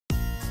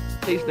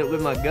tasting it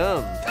with my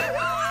gums.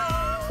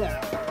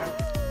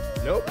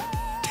 Nope.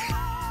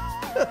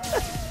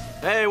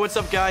 Hey, what's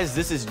up, guys?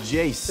 This is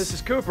Jace. This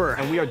is Cooper.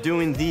 And we are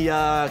doing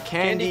the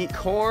candy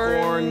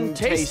corn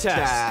taste test.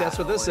 test. That's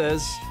what this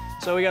is.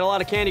 So we got a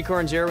lot of candy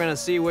corns here. We're gonna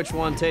see which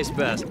one tastes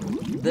best.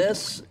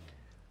 This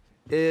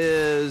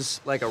is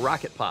like a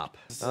rocket pop.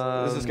 This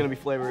is gonna be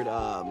flavored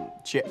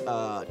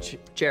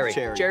cherry.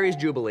 Cherry's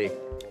Jubilee.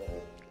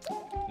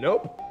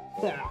 Nope.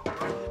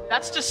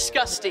 That's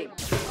disgusting.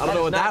 I don't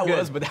know what that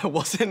was, but that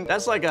wasn't.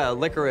 That's like a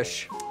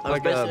licorice.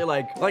 Like basically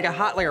like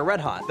a red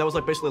hot. That was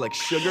like basically like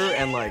sugar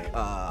and like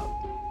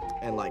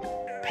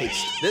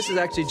paste. This is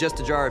actually just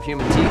a jar of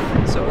human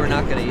teeth, so we're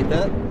not gonna eat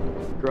that.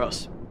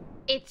 Gross.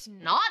 It's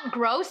not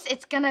gross,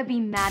 it's gonna be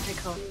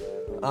magical.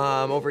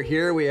 Over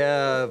here we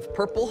have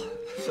purple.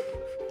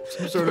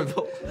 Some sort of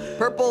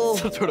purple.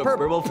 Some sort of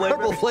purple flavor.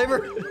 Purple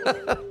flavor.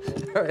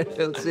 All right,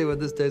 let's see what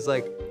this tastes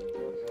like.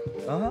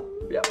 Uh-huh.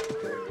 Yep.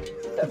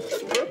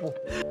 That's purple.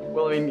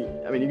 Well, I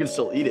mean, you can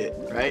still eat it,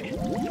 right?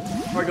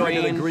 We're going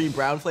to the green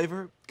brown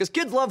flavor. Because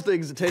kids love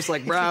things that taste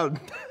like brown.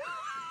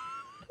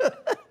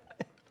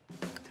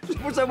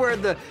 We're somewhere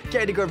in the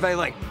candy corn valley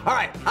like, all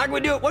right, how can we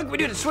do it? What can we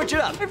do to switch it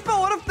up? Hey, Phil,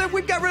 what if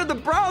we got rid of the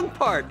brown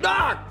part?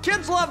 Ah,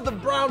 kids love the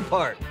brown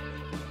part.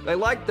 They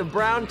like the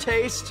brown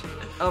taste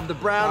of the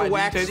brown,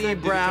 waxy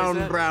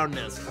brown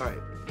brownness. All right.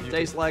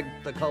 Tastes like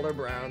the color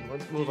brown.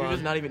 Let's move on. You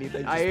just not even eat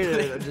that? I ate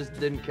it, I just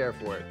didn't care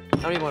for it. I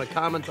don't even want to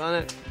comment on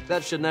it.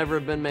 That should never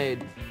have been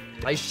made.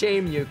 I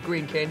shame you,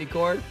 green candy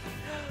corn.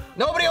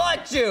 Nobody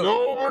likes you!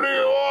 Nobody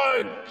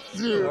likes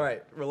you! All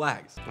right,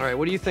 relax. All right,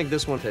 what do you think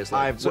this one tastes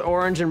like? So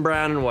orange and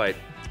brown and white.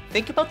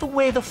 Think about the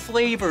way the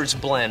flavors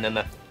blend and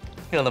the,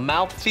 the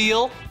mouth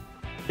feel.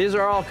 These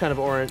are all kind of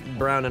orange,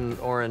 brown and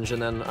orange,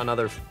 and then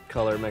another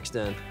color mixed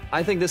in.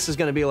 I think this is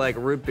gonna be like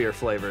root beer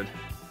flavored.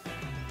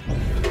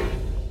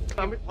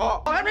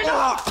 Well,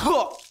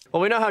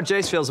 we know how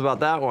Jace feels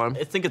about that one.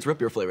 I think it's root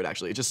beer flavored,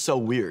 actually. It's just so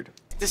weird.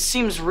 This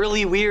seems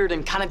really weird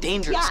and kind of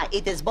dangerous. Yeah,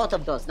 it is both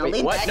of those. Now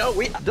Wait, what? No,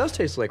 it does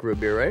taste like root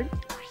beer, right?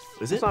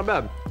 Is it? It's not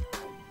bad.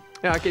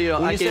 Yeah, I could eat a,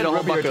 When I you could eat said a whole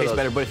root beer bucket of tastes those.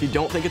 better, but if you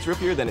don't think it's root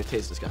beer, then it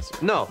tastes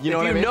disgusting. No, you know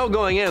if what you I mean? know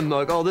going in,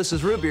 like, oh, this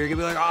is root beer, you'd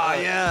be like, oh,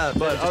 yeah.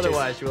 But just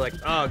otherwise, you're like,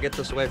 oh, get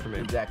this away from me.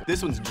 Exactly.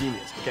 This one's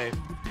genius, okay?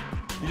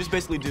 You just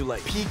basically do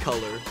like pea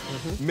color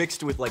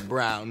mixed with like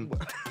brown,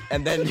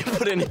 and then you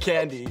put in a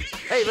candy.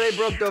 Hey, if it ain't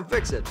broke, don't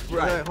fix it.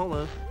 Right. All right, hold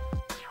on.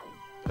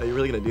 Are you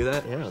really gonna do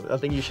that? Yeah, I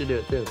think you should do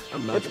it too.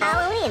 I'm not. It's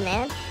Halloween,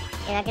 man.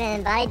 You're not gonna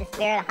embody the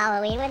spirit of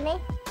Halloween with me?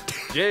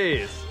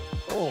 Jeez.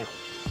 Oh.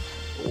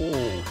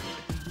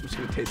 I'm just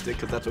gonna taste it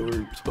because that's what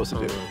we're supposed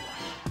to do.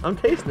 I'm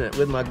tasting it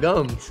with my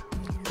gums.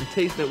 I'm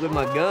tasting it with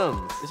my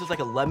gums. This is like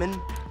a lemon.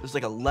 This is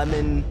like a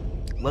lemon,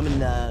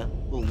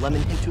 little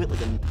lemon hint to it,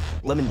 like a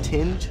lemon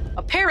tinge.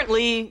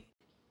 Apparently,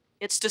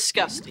 it's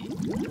disgusting.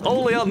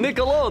 Only on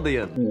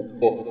Nickelodeon.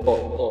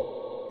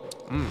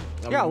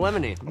 Yeah,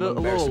 lemony. A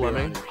little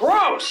lemony.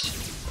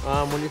 Gross!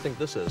 What do you think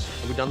this is?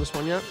 Have we done this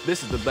one yet?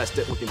 This is the best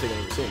looking thing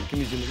I've ever seen. Can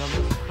you zoom in on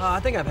this? I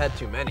think I've had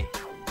too many.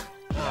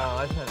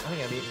 I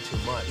think I've eaten too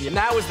much. And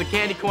that was the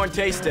candy corn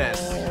taste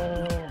test.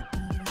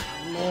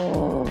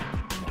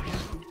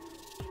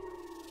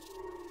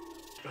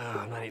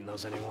 I'm not eating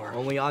those anymore.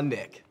 Only on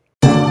Nick.